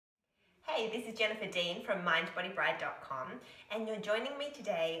Hey, this is Jennifer Dene from mindbodybride.com, and you're joining me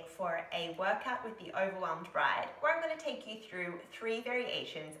today for a workout with the overwhelmed bride, where I'm going to take you through 3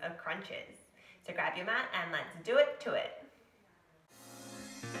 variations of crunches. So grab your mat and let's do it to it.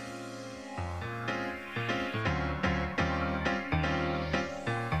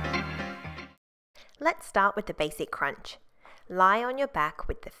 Let's start with the basic crunch. Lie on your back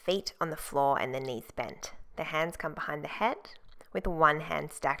with the feet on the floor and the knees bent. The hands come behind the head, with one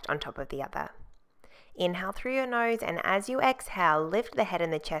hand stacked on top of the other. Inhale through your nose, and as you exhale, lift the head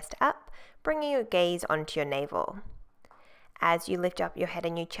and the chest up, bringing your gaze onto your navel. As you lift up your head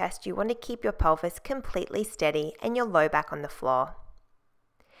and your chest, you want to keep your pelvis completely steady and your low back on the floor.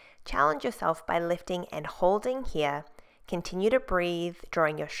 Challenge yourself by lifting and holding here. Continue to breathe,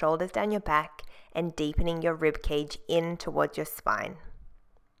 drawing your shoulders down your back and deepening your rib cage in towards your spine.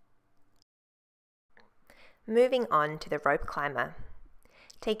 Moving on to the rope climber.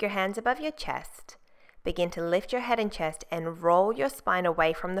 Take your hands above your chest. Begin to lift your head and chest and roll your spine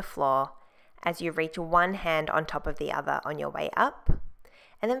away from the floor as you reach one hand on top of the other on your way up.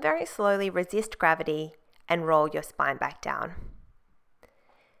 And then very slowly resist gravity and roll your spine back down.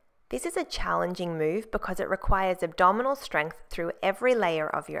 This is a challenging move because it requires abdominal strength through every layer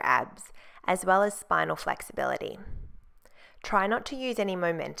of your abs, as well as spinal flexibility. Try not to use any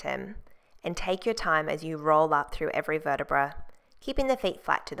momentum, and take your time as you roll up through every vertebra, keeping the feet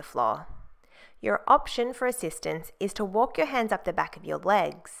flat to the floor. Your option for assistance is to walk your hands up the back of your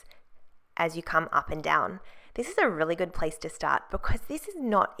legs as you come up and down. This is a really good place to start because this is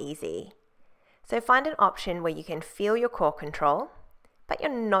not easy. So find an option where you can feel your core control, but you're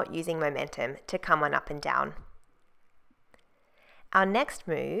not using momentum to come on up and down. Our next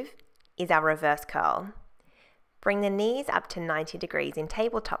move is our reverse curl. Bring the knees up to 90 degrees in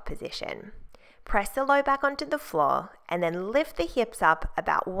tabletop position. Press the low back onto the floor and then lift the hips up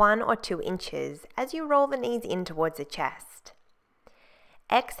about 1 or 2 inches as you roll the knees in towards the chest.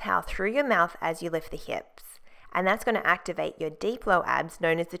 Exhale through your mouth as you lift the hips, and that's going to activate your deep low abs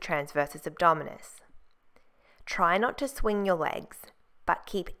known as the transversus abdominis. Try not to swing your legs, but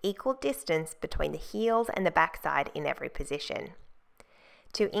keep equal distance between the heels and the backside in every position.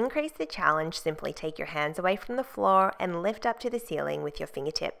 To increase the challenge, simply take your hands away from the floor and lift up to the ceiling with your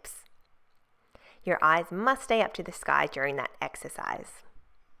fingertips. Your eyes must stay up to the sky during that exercise.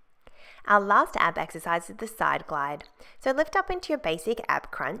 Our last ab exercise is the side glide. So lift up into your basic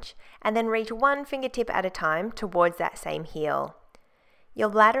ab crunch and then reach one fingertip at a time towards that same heel. You're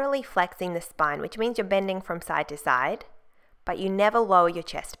laterally flexing the spine, which means you're bending from side to side, but you never lower your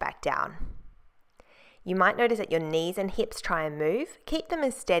chest back down. You might notice that your knees and hips try and move. Keep them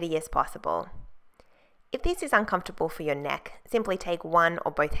as steady as possible. If this is uncomfortable for your neck, simply take one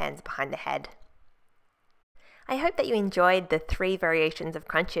or both hands behind the head. I hope that you enjoyed the 3 variations of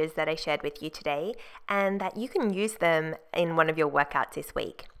crunches that I shared with you today and that you can use them in one of your workouts this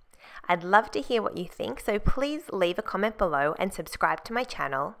week. I'd love to hear what you think, so please leave a comment below and subscribe to my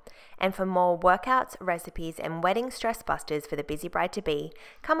channel. And for more workouts, recipes, and wedding stress busters for the busy bride-to-be,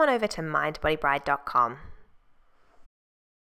 come on over to mindbodybride.com.